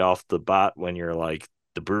right off the bat when you're like,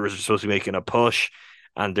 the Brewers are supposed to be making a push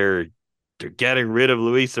and they're getting rid of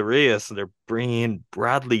Luis Urias and they're bringing in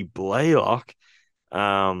Bradley Blalock.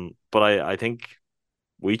 But I think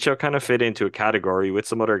Weicho kind of fit into a category with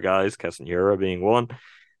some other guys, Casanura being one,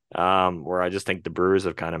 where I just think the Brewers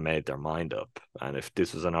have kind of made their mind up. And if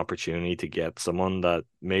this was an opportunity to get someone that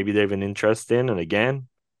maybe they've an interest in, and again,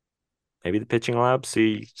 maybe the pitching lab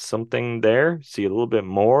see something there, see a little bit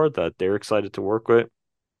more that they're excited to work with,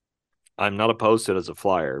 I'm not opposed to it as a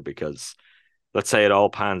flyer because let's say it all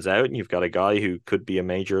pans out and you've got a guy who could be a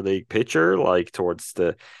major league pitcher, like towards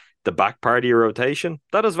the back part of your rotation,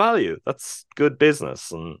 that has value. That's good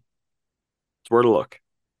business and it's worth a look.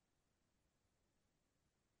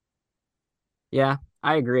 Yeah,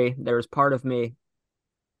 I agree. There was part of me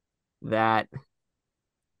that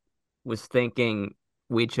was thinking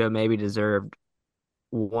Weicho maybe deserved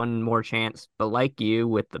one more chance, but like you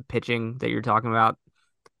with the pitching that you're talking about,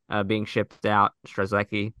 being shipped out,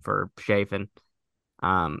 Strzelecki for Chafin.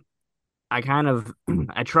 I kind of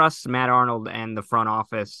I trust Matt Arnold and the front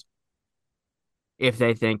office if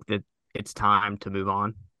they think that it's time to move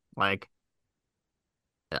on. Like,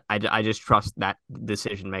 I just trust that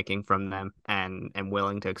decision making from them and am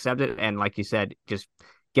willing to accept it. And like you said, just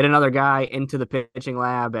get another guy into the pitching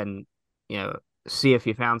lab and see if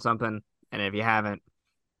you found something. And if you haven't,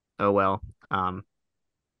 oh well.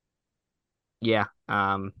 Yeah.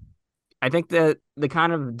 I think that the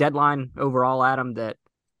kind of deadline overall, Adam, that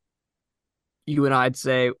you and I'd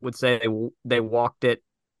say would say they walked it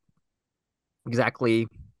exactly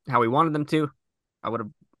how we wanted them to. I would have,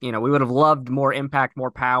 we would have loved more impact,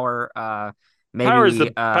 more power.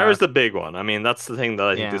 Maybe power's the big one. I mean, that's the thing that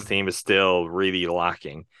I think yeah. this team is still really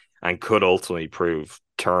lacking and could ultimately prove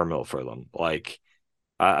terminal for them. Like,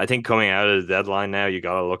 I think coming out of the deadline now, you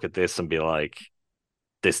got to look at this and be like,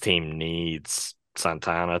 this team needs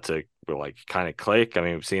Santana to like kind of click. I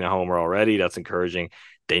mean, we've seen a homer already. That's encouraging.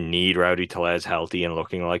 They need Rowdy Tellez healthy and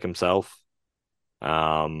looking like himself.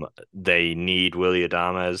 They need Willy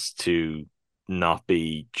Adames to not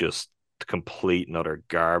be just complete and utter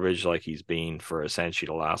garbage like he's been for essentially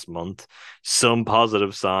the last month. Some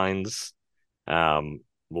positive signs.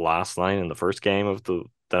 Last night in the first game of the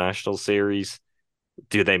National Series.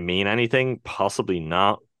 Do they mean anything? Possibly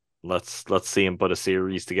not. Let's see him put a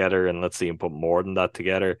series together and let's see him put more than that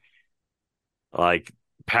together. Like,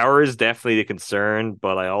 power is definitely the concern,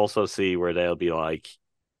 but I also see where they'll be like,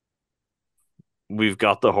 we've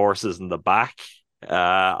got the horses in the back.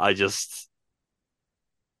 I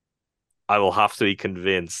I will have to be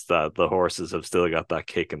convinced that the horses have still got that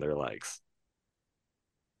kick in their legs.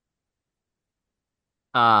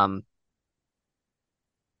 Um,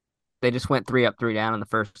 they just went 3 up, 3 down in the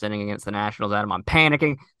first inning against the Nationals. Adam, I'm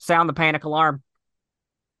panicking. Sound the panic alarm.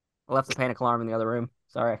 I left the panic alarm in the other room.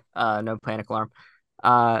 Sorry. No panic alarm.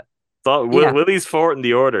 Uh, Thought yeah. Willie's fourth in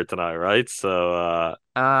the order tonight, right? So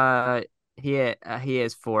he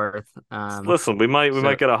is fourth. listen, we might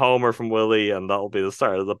So get a homer from Willie, and that'll be the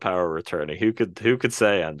start of the power returning. Who could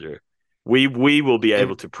say, Andrew? We will be if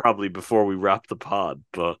able to probably before we wrap the pod,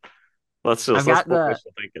 but I've let's got put the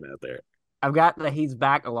wishful thinking out there. I've got the he's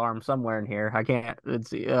back alarm somewhere in here. I can't.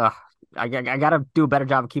 It's I got to do a better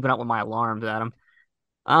job of keeping up with my alarms, Adam.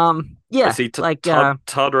 I Yeah, see like Todd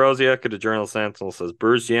Rosiak of the Journal Sentinel says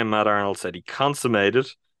Brewers GM Matt Arnold said he consummated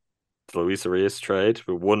the Luis Urias trade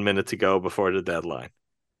with 1 minute to go before the deadline.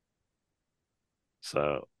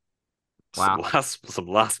 So wow. some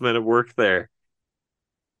last minute work there.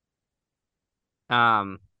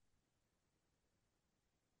 Um,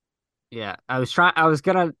 yeah, I was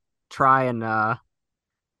gonna try and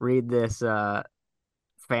read this Fangraphs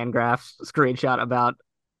screenshot about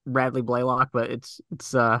Bradley Blalock, but it's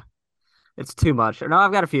too much. No,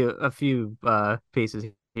 I've got a few pieces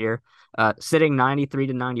here. Sitting 93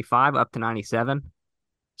 to 95 up to 97.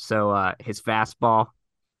 So his fastball,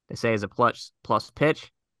 they say, is a plus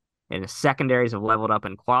pitch, and his secondaries have leveled up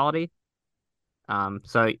in quality.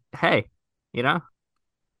 So hey, you know,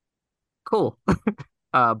 cool.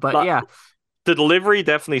 But But yeah, the delivery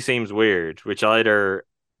definitely seems weird, which either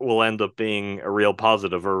will end up being a real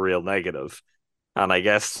positive or a real negative. And I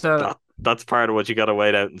guess so that's part of what you got to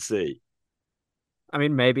wait out and see. I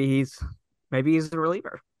mean, maybe he's a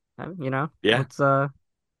reliever. You know, Yeah.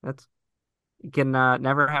 that's you can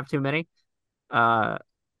never have too many. Uh,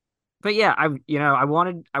 but yeah, I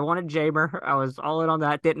wanted Jamer. I was all in on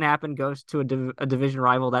that. Didn't happen. Goes to a division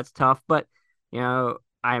rival. That's tough. But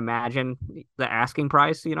I imagine the asking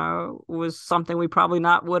price, was something we probably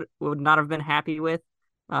not would not have been happy with,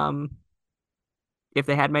 um, if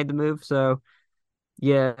they had made the move. So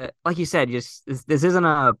yeah, like you said, just this isn't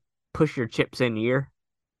a push your chips in year.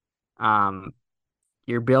 Um,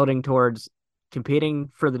 you're building towards competing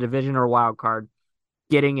for the division or wild card,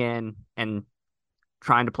 getting in and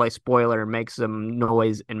trying to play spoiler, make some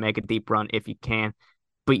noise, and make a deep run if you can,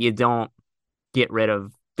 but you don't get rid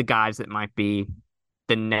of the guys that might be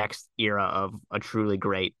the next era of a truly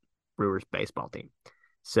great Brewers baseball team.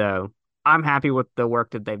 So I'm happy with the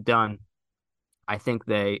work that they've done. I think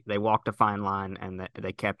they walked a fine line, and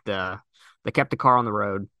they kept the car on the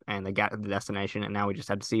road, and they got to the destination, and now we just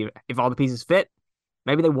have to see if all the pieces fit.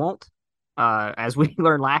 Maybe they won't. As we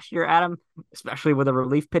learned last year, Adam, especially with a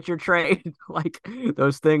relief pitcher trade, like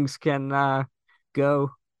those things can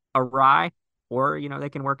go awry, or they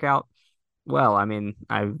can work out well. I mean,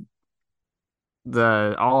 all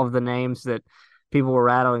of the names that people were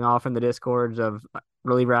rattling off in the discords of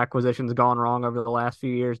reliever acquisitions gone wrong over the last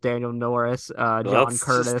few years. Daniel Norris, John Let's just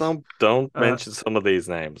Curtis. don't Uh, mention some of these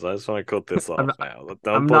names. I just want to cut this I'm off not, now.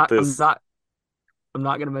 Don't I'm put not, I'm this not, I'm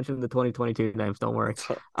not going to mention the 2022 names. Don't worry.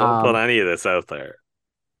 don't put Um, any of this out there.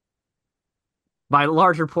 my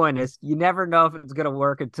larger point is you never know if it's going to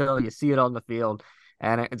work until you see it on the field.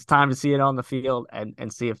 And it's time to see it on the field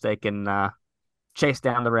and see if they can chase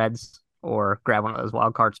down the Reds or grab one of those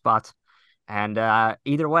wild card spots. And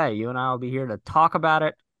either way, you and I will be here to talk about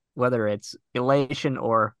it, whether it's elation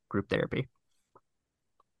or group therapy.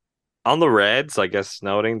 On the Reds, I guess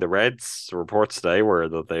noting the Reds reports today were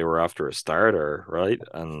that they were after a starter, right?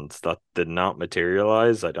 And that did not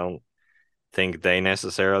materialize. I don't think they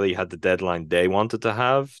necessarily had the deadline they wanted to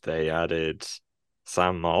have. They added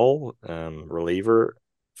Sam Moll, reliever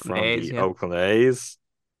The from A's, the yeah. Oakland A's.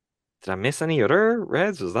 Did I miss any other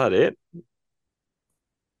Reds? Was that it?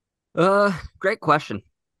 Great question.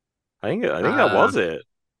 I think that Uh, was it.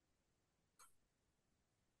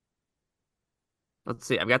 let's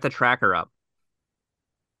see. I've got the tracker up.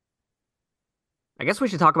 I guess we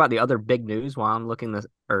should talk about the other big news while I'm looking this,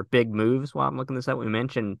 or big moves while I'm looking this up. We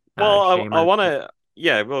mentioned Well, I Shamer. want to,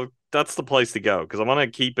 yeah, well, that's the place to go because I want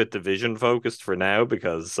to keep it division focused for now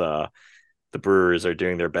because the Brewers are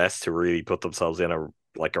doing their best to really put themselves in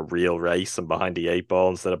a real race and behind the eight ball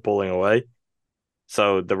instead of pulling away.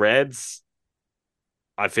 So the Reds,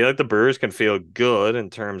 I feel like the Brewers can feel good in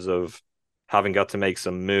terms of having got to make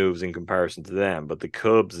some moves in comparison to them, but the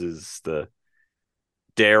Cubs is the,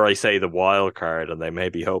 dare I say, the wild card, and they may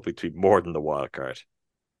be hoping to be more than the wild card.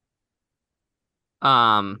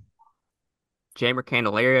 Um, Jamer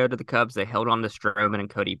Candelario to the Cubs. They held on to Stroman and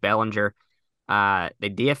Cody Bellinger. They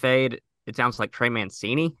DFA'd, it sounds like, Trey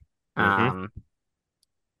Mancini. Mm-hmm. Um,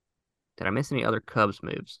 Did I miss any other Cubs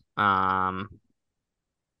moves? The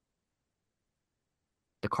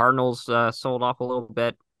Cardinals sold off a little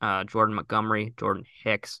bit. Jordan Montgomery, Jordan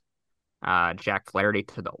Hicks, Jack Flaherty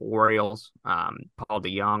to the Orioles. Paul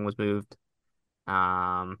DeYoung was moved.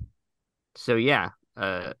 So yeah,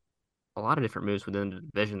 a lot of different moves within the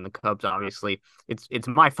division. The Cubs, obviously, it's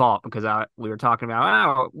my fault because we were talking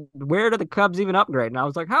about, where do the Cubs even upgrade? And I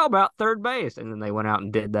was like, how about third base? And then they went out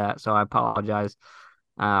and did that. So I apologize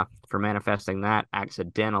for manifesting that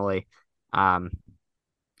accidentally. The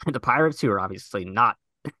Pirates, who are obviously not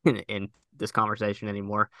in this conversation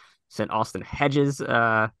anymore, sent Austin Hedges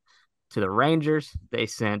to the Rangers. They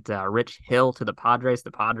sent Rich Hill to the Padres.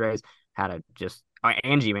 The Padres had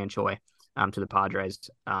Angie Manchoy to the Padres.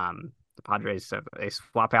 The Padres, they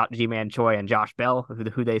swap out G-Man Choi and Josh Bell,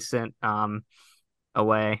 who they sent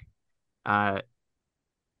away. Kind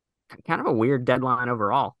of a weird deadline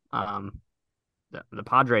overall. The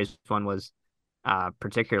Padres one was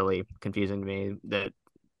particularly confusing to me.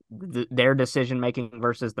 Their decision making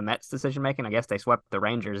versus the Mets decision making. I guess they swept the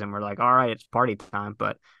Rangers and were like, "All right, it's party time,"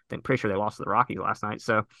 but I'm pretty sure they lost to the Rockies last night.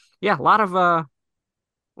 So yeah, a lot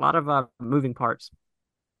of moving parts.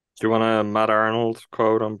 Do you want a Matt Arnold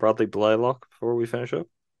quote on Bradley Blalock before we finish up?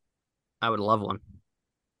 I would love one.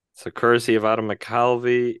 So, courtesy of Adam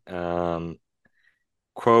McCalvey,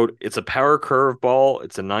 quote, "It's a power curveball.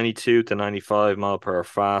 It's a 92 to 95 mile per hour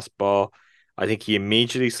fastball. I think he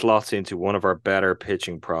immediately slots into one of our better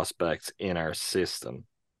pitching prospects in our system."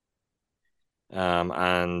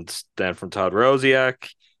 And then from Todd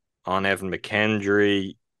Rosiak on Evan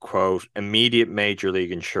McKendry, quote, "Immediate major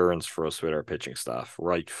league insurance for us with our pitching staff."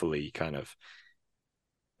 Rightfully kind of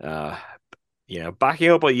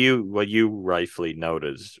backing up what you rightfully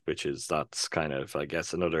noted, which is that's kind of, I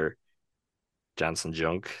guess, another Jansen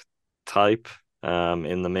Junk type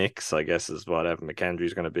in the mix, I guess, is what Evan McKendry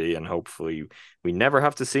is going to be, and hopefully we never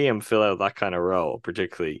have to see him fill out that kind of role,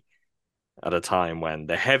 particularly at a time when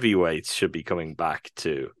the heavyweights should be coming back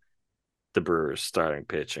to the Brewers starting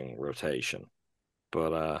pitching rotation.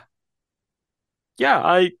 But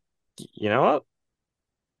yeah, you know what?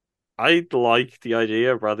 I like the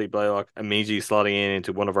idea of Bradley Blalock immediately slotting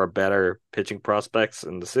into one of our better pitching prospects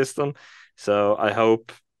in the system. So I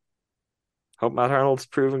hope Matt Arnold's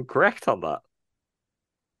proven correct on that.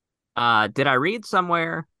 Did I read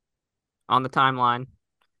somewhere on the timeline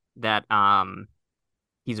that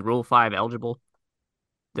he's Rule 5 eligible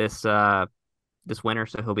this winter,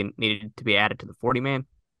 so he'll be needed to be added to the 40-man?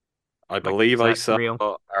 I believe I saw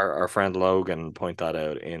real? our friend Logan point that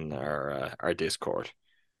out in our Discord.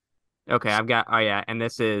 Okay, and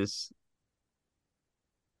this is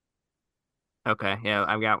okay. Yeah,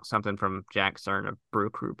 I've got something from Jack Cern of Brew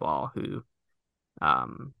Crew Ball, who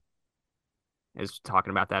is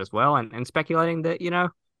talking about that as well, and speculating that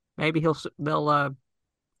maybe they'll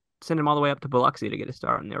send him all the way up to Biloxi to get a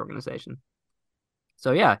start in the organization.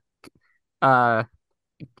 So yeah,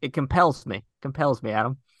 it compels me,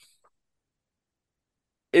 Adam.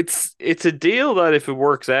 It's a deal that if it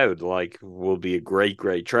works out, like, will be a great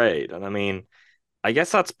trade. And I mean, I guess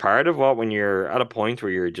that's part of what, when you're at a point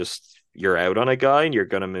where you're out on a guy and you're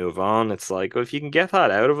gonna move on. It's like, well, if you can get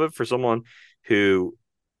that out of it for someone who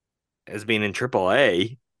has been in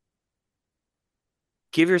AAA,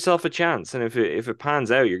 give yourself a chance. And if it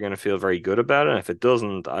pans out, you're gonna feel very good about it. And if it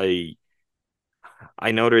doesn't,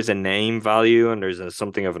 I know there's a name value and there's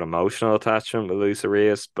something of an emotional attachment with Luis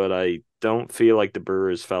Urias, but I don't feel like the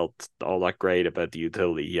Brewers felt all that great about the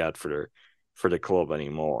utility he had for the club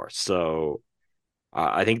anymore. So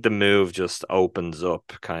I think the move just opens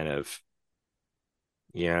up kind of,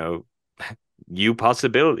 new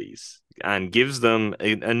possibilities and gives them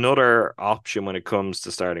another option when it comes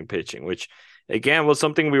to starting pitching, which again was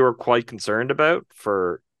something we were quite concerned about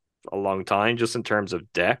for a long time, just in terms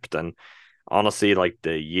of depth. And honestly, like,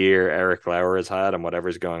 the year Eric Lauer has had and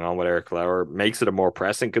whatever's going on with Eric Lauer makes it a more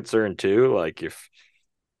pressing concern too. Like, if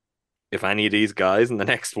any of these guys in the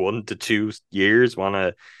next 1 to 2 years want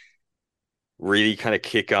to really kind of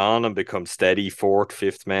kick on and become steady fourth,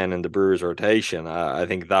 fifth men in the Brewers rotation, I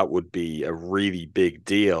think that would be a really big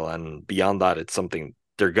deal. And beyond that, it's something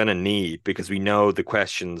they're going to need, because we know the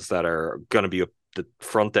questions that are going to be up the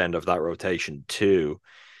front end of that rotation too.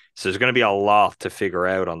 So there's going to be a lot to figure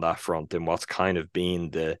out on that front, in what's kind of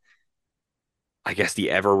been the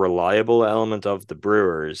ever reliable element of the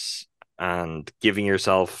Brewers, and giving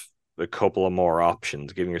yourself a couple of more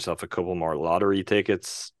options, giving yourself a couple more lottery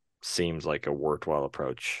tickets seems like a worthwhile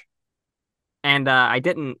approach. And I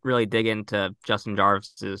didn't really dig into Justin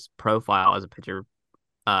Jarvis's profile as a pitcher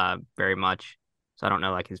very much. So I don't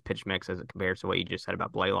know like his pitch mix as it compares to what you just said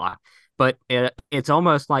about Blalock. But it's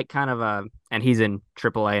almost like kind of and he's in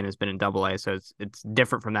AAA and has been in AA, so it's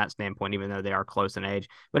different from that standpoint, even though they are close in age.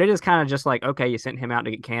 But it is kind of just like, okay, you sent him out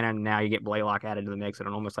to get Canha, and now you get Blalock added to the mix, and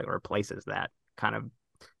it almost like replaces that kind of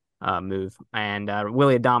move. And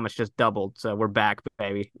Willy Adames just doubled, so we're back,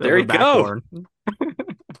 baby. There you go.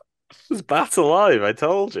 This bat's alive. I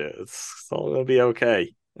told you, it's all gonna be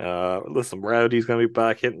okay. Listen, Rowdy's gonna be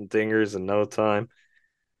back hitting dingers in no time.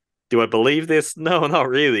 Do I believe this? No, not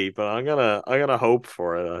really, but I'm gonna hope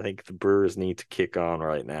for it. I think the Brewers need to kick on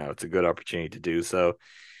right now. It's a good opportunity to do so.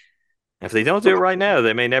 If they don't do it right now,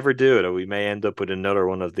 they may never do it, or we may end up with another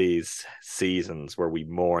one of these seasons where we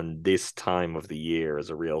mourn this time of the year as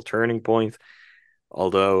a real turning point.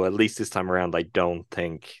 Although, at least this time around, I don't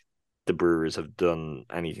think the Brewers have done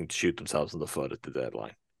anything to shoot themselves in the foot at the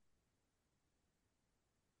deadline.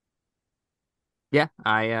 Yeah,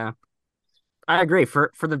 I agree.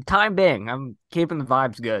 For the time being, I'm keeping the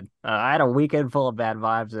vibes good. I had a weekend full of bad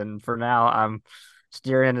vibes, and for now, I'm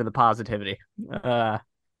steering into the positivity.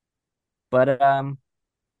 But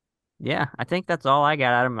yeah, I think that's all I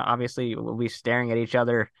got out of him. Obviously, we'll be staring at each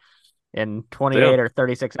other in 28 or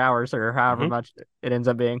 36 hours or however much it ends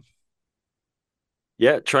up being.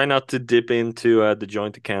 Yeah, try not to dip into the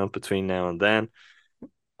joint account between now and then.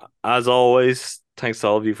 As always, thanks to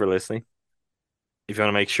all of you for listening. If you want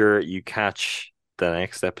to make sure you catch the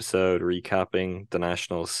next episode recapping the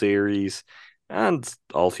National Series and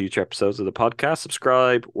all future episodes of the podcast,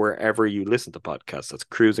 subscribe wherever you listen to podcasts. That's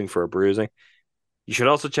Cruising for a Bruising. You should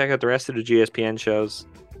also check out the rest of the GSPN shows.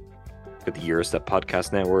 Got the Eurostep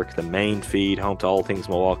Podcast Network, the main feed, home to all things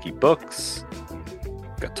Milwaukee Bucks.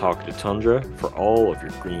 Got Talk to Tundra for all of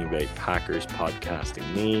your Green Bay Packers podcasting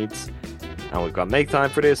needs. And we've got Make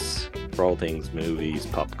Time for This for all things movies,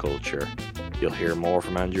 pop culture. You'll hear more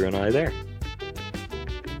from Andrew and I there.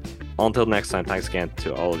 Until next time, thanks again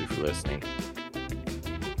to all of you for listening.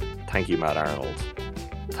 Thank you, Matt Arnold.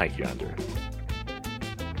 Thank you, Andrew.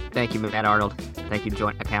 Thank you, Matt Arnold. Thank you,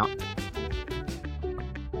 joint account.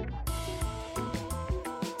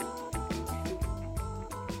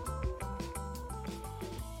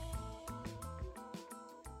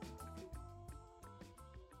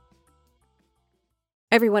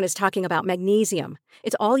 Everyone is talking about magnesium.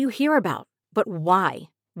 It's all you hear about. But why?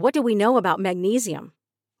 What do we know about magnesium?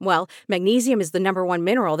 Well, magnesium is the #1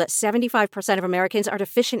 mineral that 75% of Americans are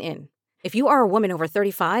deficient in. If you are a woman over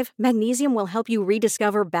 35, magnesium will help you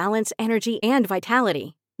rediscover balance, energy, and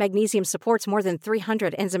vitality. Magnesium supports more than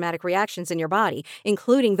 300 enzymatic reactions in your body,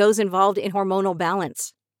 including those involved in hormonal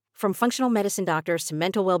balance. From functional medicine doctors to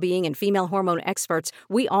mental well-being and female hormone experts,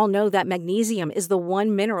 we all know that magnesium is the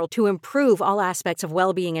one mineral to improve all aspects of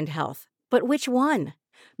well-being and health. But which one?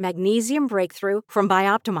 Magnesium Breakthrough from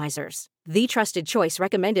Bioptimizers, the trusted choice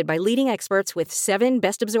recommended by leading experts with 7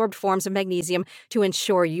 best-absorbed forms of magnesium to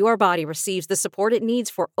ensure your body receives the support it needs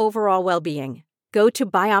for overall well-being. Go to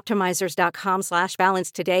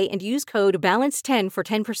bioptimizers.com/balance today and use code BALANCE10 for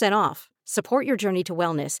 10% off. Support your journey to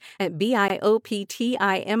wellness at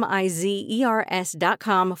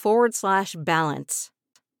bioptimizers.com/balance.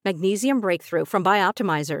 Magnesium Breakthrough from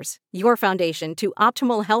Bioptimizers, your foundation to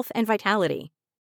optimal health and vitality.